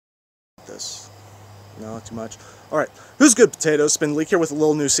This. No, not too much. Alright, who's good potatoes? Spin Leak here with a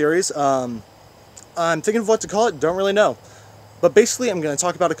little new series. I'm thinking of what to call it, don't really know. But basically, I'm going to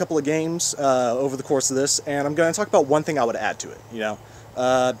talk about a couple of games over the course of this, and I'm going to talk about one thing I would add to it, you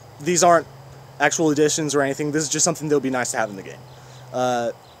know. These aren't actual additions or anything, this is just something that would be nice to have in the game.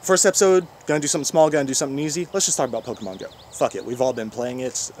 First episode, going to do something small, going to do something easy. Let's just talk about Pokemon Go. Fuck it, we've all been playing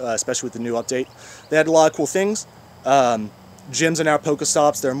it, especially with the new update. They had a lot of cool things. Gyms are now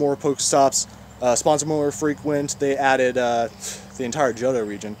Pokestops, there are more Pokestops. Spawns are more frequent, they added the entire Johto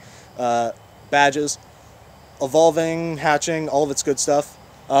region. Badges. Evolving, hatching, all of it's good stuff.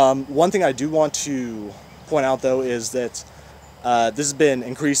 One thing I do want to point out though is that this has been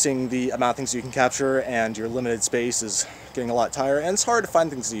increasing the amount of things you can capture, and your limited space is getting a lot tighter, and it's hard to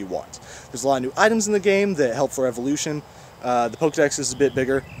find things that you want. There's a lot of new items in the game that help for evolution. The Pokedex is a bit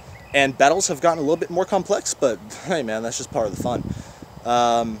bigger, and battles have gotten a little bit more complex, but hey man, that's just part of the fun.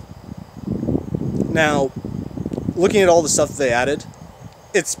 Now, looking at all the stuff that they added,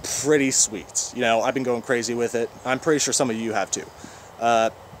 it's pretty sweet. You know, I've been going crazy with it. I'm pretty sure some of you have too.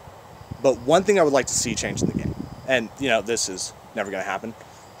 But one thing I would like to see change in the game, and you know, this is never going to happen,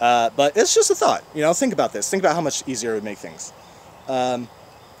 but it's just a thought. You know, think about this. Think about how much easier it would make things.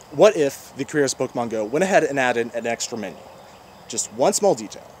 What if the creators of Pokemon Go went ahead and added an extra menu? Just one small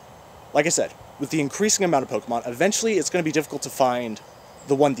detail. Like I said, with the increasing amount of Pokemon, eventually it's going to be difficult to find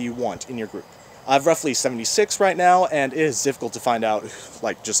the one that you want in your group. I have roughly 76 right now, and it is difficult to find out,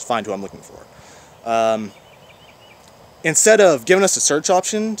 like, just find who I'm looking for. Instead of giving us a search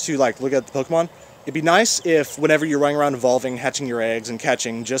option to, like, look at the Pokemon, it'd be nice if whenever you're running around evolving, hatching your eggs, and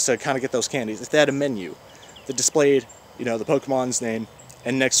catching, just to kind of get those candies, if they had a menu that displayed, you know, the Pokemon's name,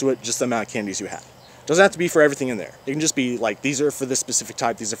 and next to it, just the amount of candies you had. It doesn't have to be for everything in there. It can just be, like, these are for this specific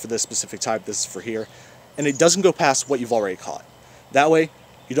type, these are for this specific type, this is for here. And it doesn't go past what you've already caught. That way,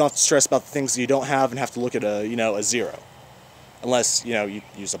 you don't have to stress about the things that you don't have and have to look at a, you know, a 0. Unless, you know, you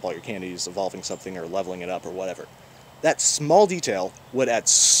use up all your candies evolving something or leveling it up or whatever. That small detail would add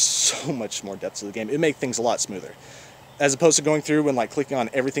so much more depth to the game. It would make things a lot smoother. As opposed to going through and, like, clicking on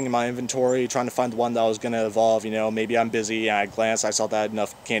everything in my inventory, trying to find the one that I was going to evolve. You know, maybe I'm busy, and I glanced, I saw that I had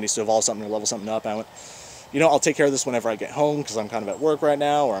enough candies to evolve something or level something up, and I went, you know, I'll take care of this whenever I get home, because I'm kind of at work right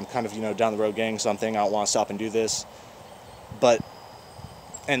now, or I'm kind of, you know, down the road getting something, I don't want to stop and do this.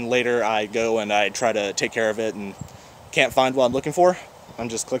 And later I go and I try to take care of it and can't find what I'm looking for. I'm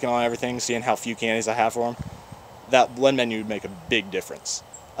just clicking on everything, seeing how few candies I have for them. That one menu would make a big difference.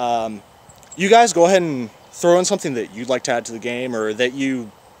 You guys go ahead and throw in something that you'd like to add to the game, or that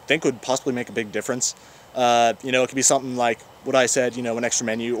you think would possibly make a big difference. You know, it could be something like what I said, you know, an extra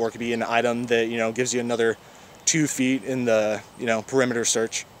menu, or it could be an item that, you know, gives you another 2 feet in the, you know, perimeter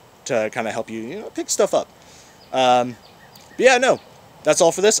search to kind of help you, you know, pick stuff up. But yeah, no. That's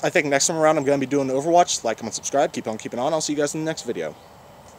all for this. I think next time around I'm going to be doing Overwatch. Like, comment, subscribe, keep on keeping on. I'll see you guys in the next video.